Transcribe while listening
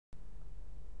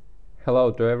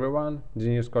Hello to everyone,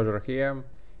 Genius Coder here.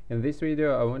 In this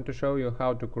video I want to show you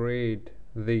how to create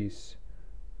this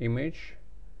image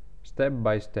step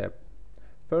by step.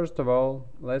 First of all,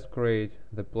 let's create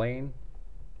the plane.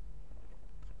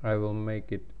 I will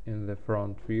make it in the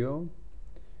front view.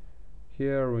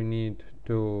 Here we need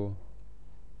to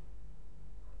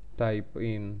type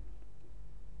in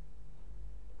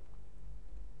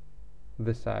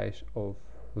the size of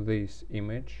this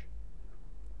image.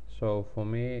 So for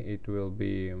me it will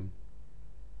be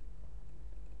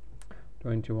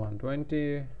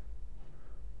 2120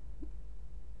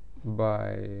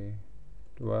 by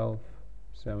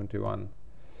 1271.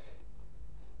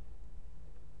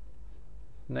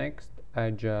 Next,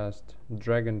 I just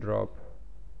drag and drop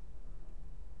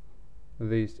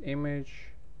this image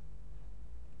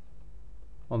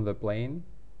on the plane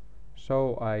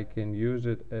so I can use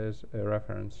it as a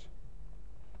reference.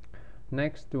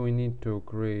 Next, we need to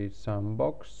create some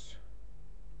box.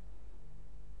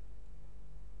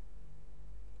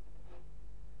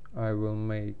 I will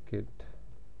make it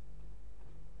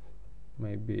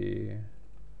maybe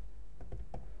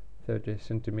 30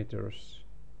 centimeters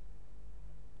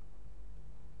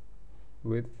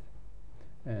width,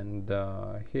 and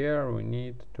here we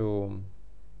need to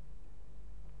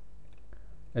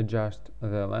adjust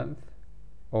the length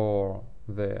or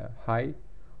the height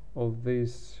of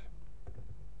this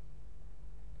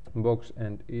box,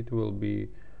 and it will be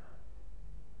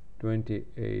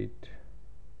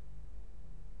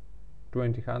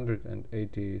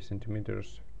 280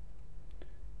 centimeters.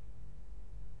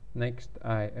 Next,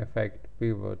 I affect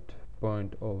pivot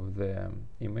point of the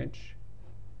image.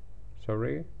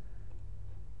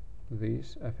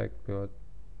 This affect pivot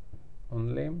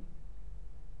only,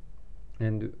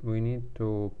 and we need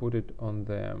to put it on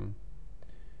the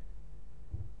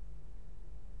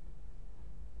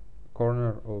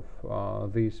corner of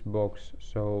this box.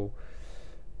 So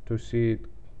to see it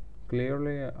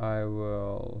clearly, I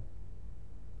will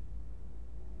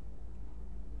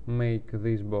make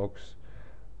this box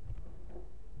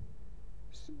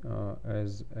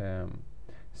as a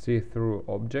see-through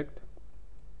object.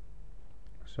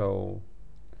 So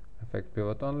affect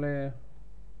pivot only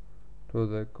to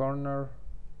the corner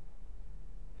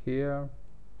here.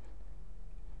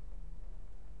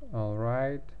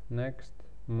 Alright, next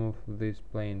move this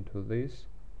plane to this,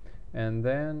 and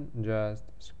then just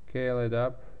scale it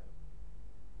up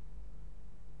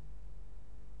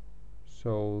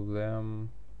so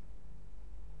them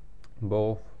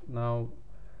both now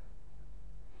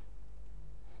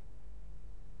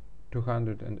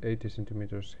 280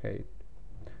 centimeters height.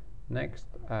 Next,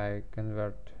 I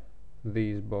convert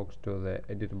this box to the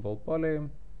editable poly.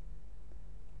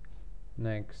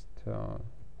 Next,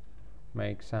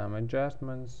 make some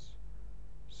adjustments,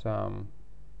 some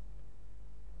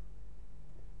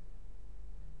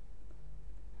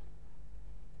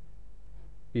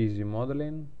easy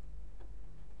modeling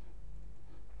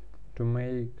to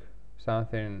make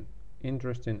something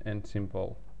interesting and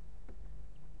simple.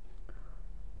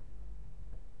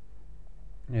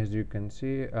 As you can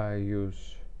see, I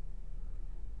use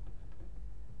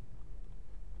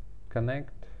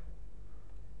connect,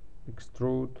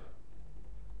 extrude,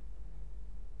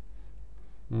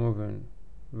 moving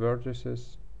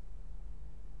vertices,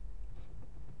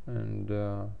 and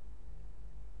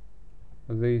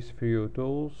these few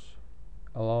tools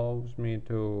allows me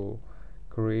to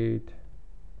create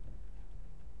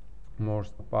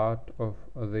most part of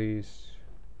this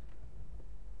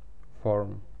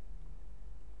form.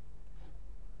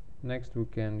 Next, we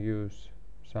can use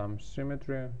some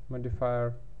symmetry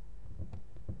modifier,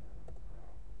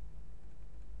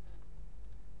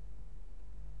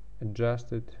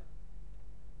 adjust it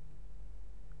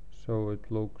so it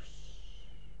looks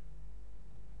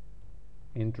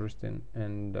interesting,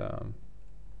 and can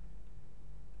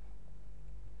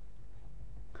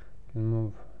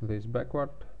move this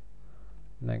backward.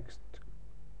 Next,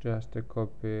 just a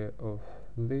copy of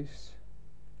this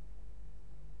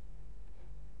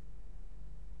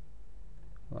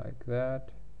like that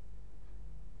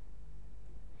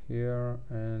here,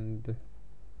 and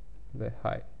the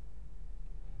height.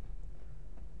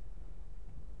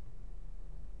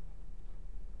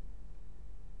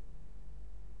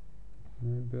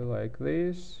 Maybe like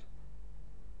this.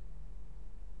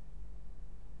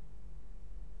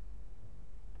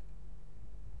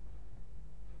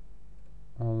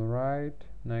 Alright,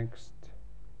 next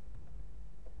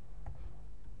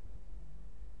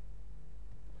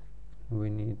we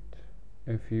need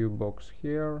a few boxes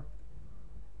here.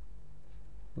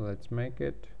 Let's make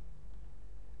it.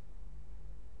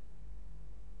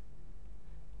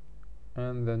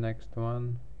 And the next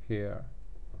one here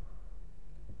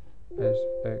as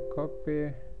a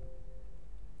copy,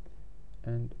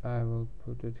 and I will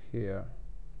put it here.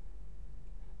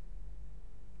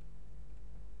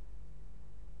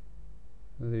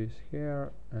 This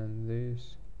here and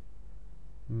this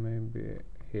maybe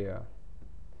here.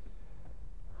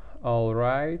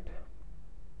 Alright,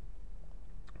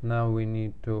 now we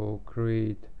need to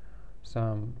create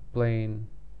some plane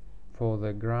for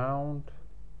the ground.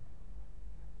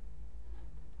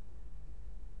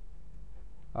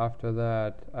 After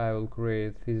that I will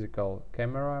create physical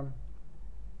camera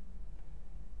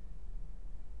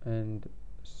and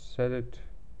set it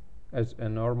as a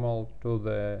normal to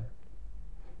the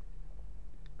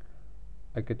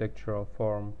architectural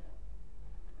form.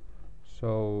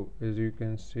 So as you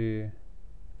can see,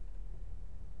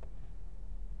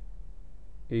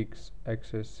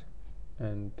 x-axis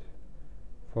and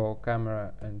for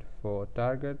camera and for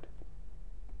target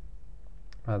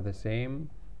are the same,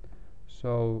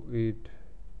 so it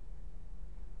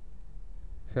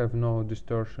have no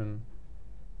distortion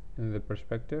in the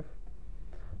perspective.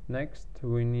 Next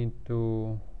we need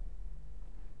to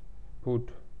put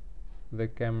the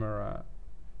camera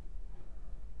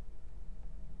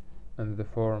and the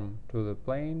form to the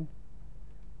plane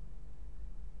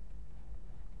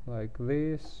like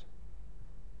this,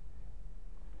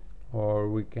 or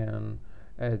we can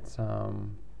add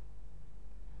some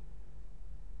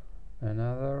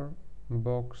another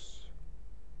box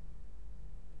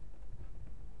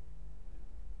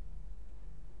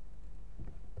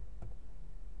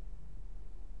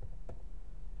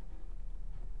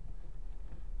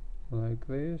like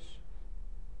this.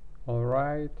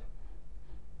 Alright,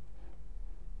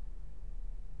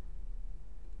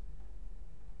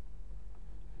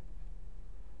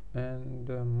 and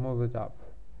move it up.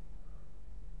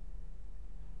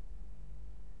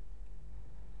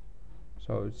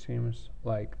 So it seems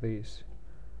like this.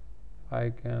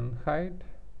 I can hide,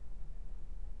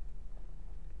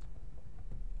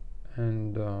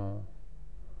 and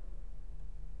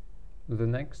the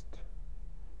next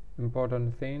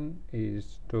important thing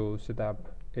is to set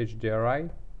up HDRI.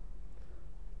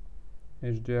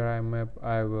 HDRI map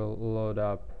I will load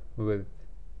up with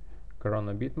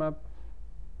Corona bitmap.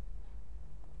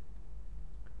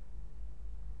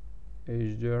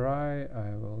 HDRI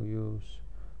I will use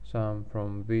some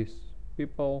from these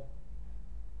people.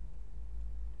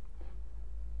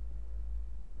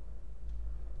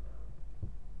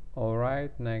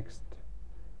 Alright, next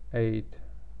 8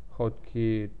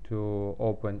 hotkey to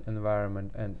open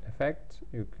environment and effects.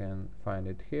 You can find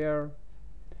it here.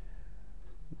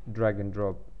 Drag and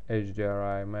drop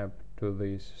HDRI map to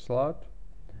this slot.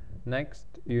 Next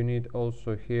you need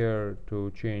also here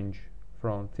to change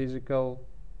from physical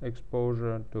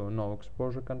exposure to no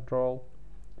exposure control.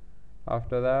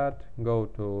 After that go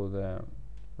to the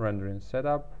rendering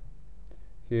setup.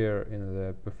 Here in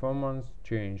the performance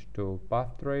change to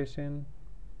path tracing.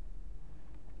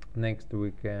 Next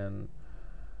we can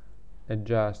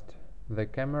adjust the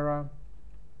camera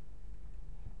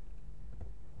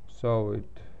so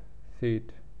it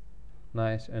fit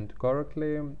nice and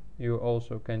correctly. You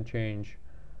also can change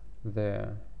the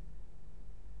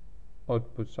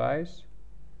output size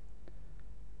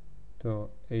to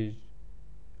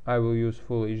I will use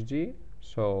full HD,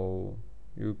 so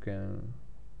you can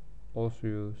also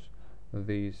use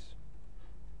this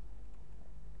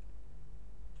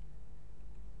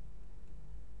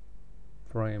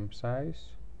frame size,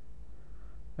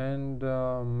 and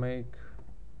make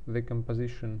the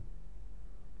composition.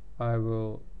 I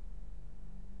will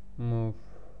move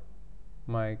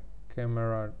my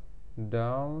camera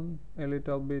down a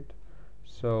little bit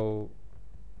so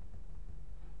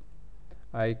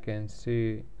I can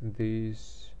see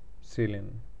this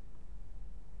ceiling,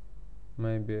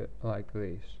 maybe like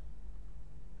this.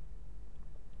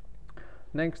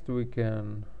 Next we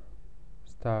can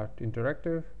start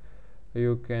interactive.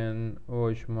 You can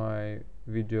watch my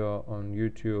video on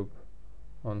YouTube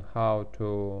on how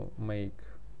to make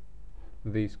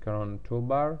this Corona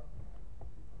toolbar.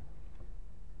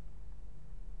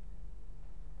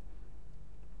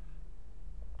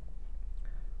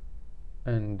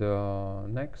 And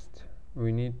next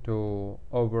we need to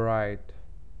overwrite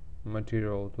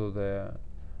material to the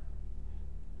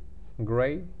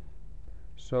gray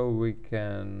so we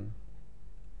can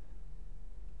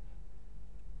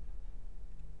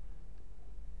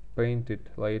paint it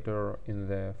later in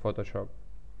the Photoshop.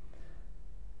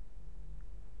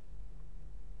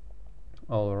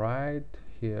 Alright,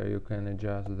 here you can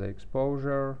adjust the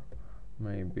exposure,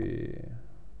 maybe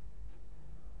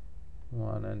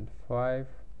 1 and 5.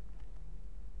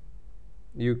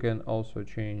 You can also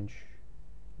change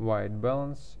white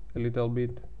balance a little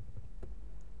bit,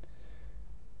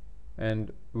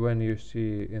 and when you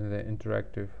see in the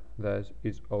interactive that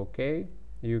is okay,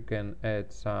 you can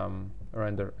add some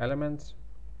render elements.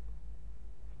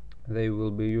 They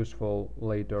will be useful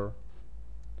later.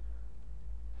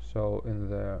 So in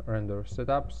the render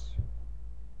setups,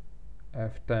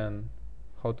 F10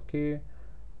 hotkey,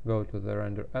 go to the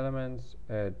render elements,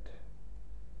 add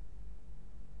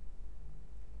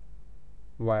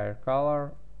wire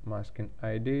color, masking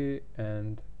ID,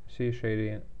 and C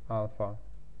shading alpha.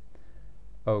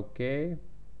 Okay,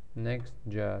 next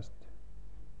just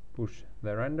push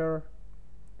the render,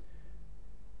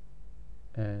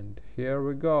 and here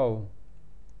we go.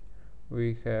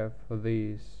 We have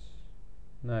these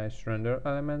nice render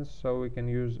elements, so we can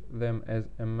use them as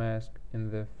a mask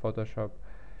in the Photoshop,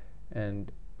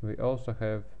 and we also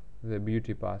have the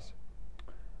beauty pass.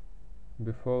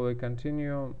 Before we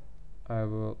continue, I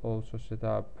will also set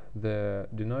up the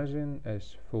denoising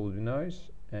as full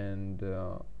denoise and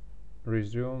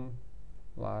resume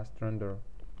last render.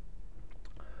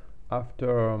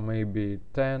 After maybe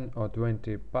 10 or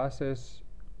 20 passes,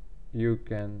 you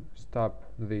can stop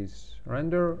this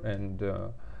render, and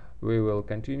we will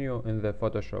continue in the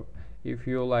Photoshop. If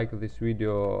you like this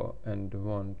video and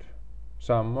want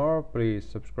some more, please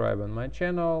subscribe on my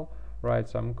channel, write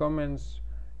some comments.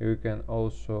 You can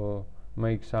also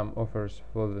make some offers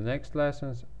for the next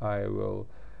lessons. I will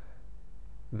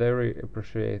very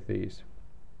appreciate these.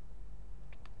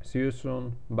 See you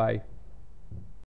soon. Bye.